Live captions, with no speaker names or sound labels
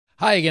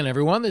Hi again,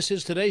 everyone. This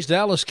is today's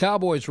Dallas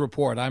Cowboys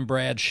Report. I'm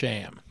Brad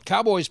Sham.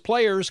 Cowboys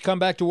players come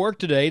back to work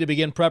today to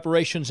begin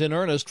preparations in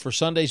earnest for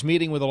Sunday's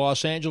meeting with the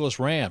Los Angeles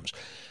Rams.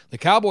 The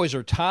Cowboys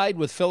are tied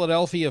with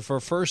Philadelphia for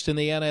first in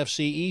the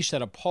NFC East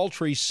at a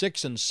paltry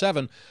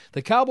 6-7.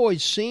 The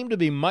Cowboys seem to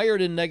be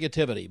mired in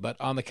negativity, but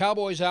on the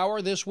Cowboys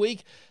Hour this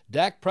week,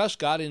 Dak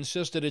Prescott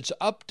insisted it's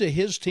up to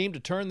his team to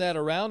turn that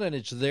around, and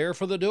it's there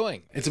for the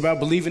doing. It's about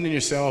believing in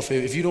yourself.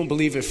 If you don't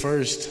believe it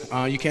first,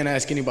 you can't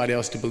ask anybody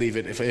else to believe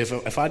it.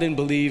 If I didn't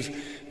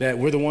believe that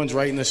we're the ones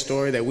writing the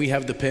story, that we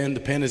have the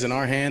pen is in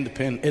our hand, the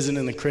pen isn't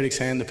in the critic's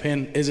hand, the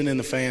pen isn't in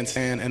the fans'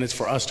 hand, and it's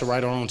for us to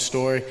write our own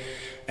story.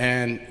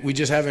 And it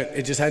just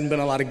hadn't been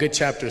a lot of good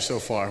chapters so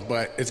far,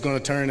 but it's going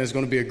to turn. It's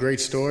going to be a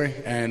great story,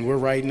 and we're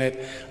writing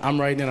it.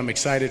 I'm writing it. I'm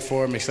excited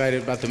for it. I'm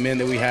excited about the men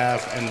that we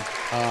have and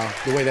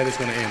the way that it's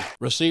going to end.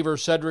 Receiver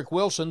Cedric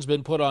Wilson's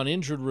been put on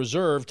injured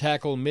reserve.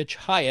 Tackle Mitch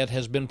Hyatt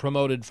has been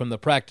promoted from the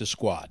practice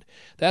squad.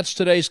 That's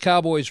today's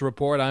Cowboys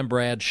Report. I'm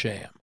Brad Sham.